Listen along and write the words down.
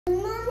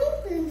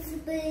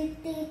people,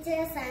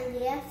 teachers and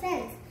dear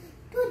friends.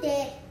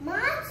 Today,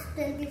 March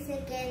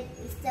 22nd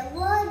is the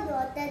World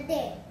Water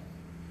Day.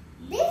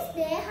 This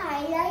day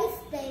highlights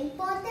the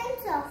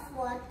importance of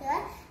water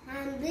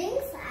and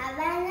brings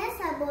awareness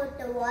about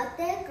the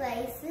water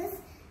crisis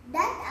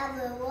that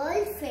our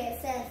world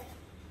faces.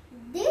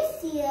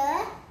 This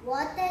year,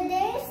 Water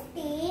Day's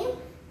theme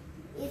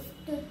is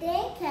to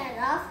take care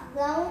of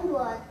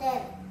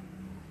groundwater.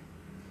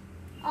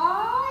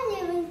 All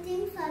living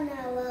things on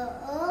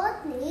our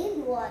earth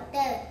need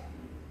water.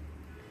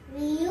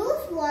 We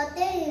use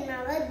water in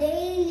our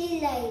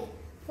daily life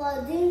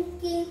for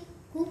drinking,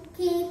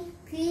 cooking,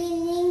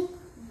 cleaning,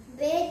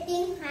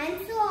 bathing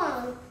and so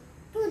on.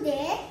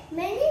 Today,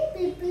 many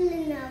people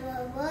in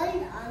our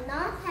world are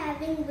not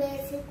having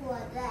basic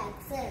water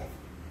access.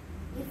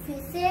 If we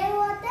save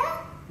water,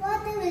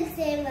 water will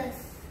save us.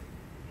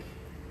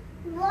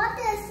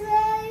 Water is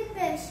very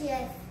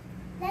precious.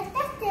 Let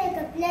us take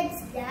a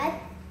pledge that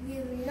we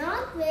will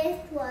not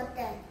waste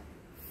water.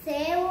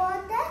 Save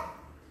water,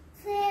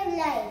 save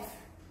life.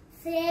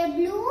 Save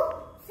blue,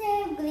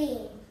 save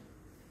green.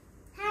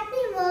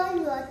 Happy World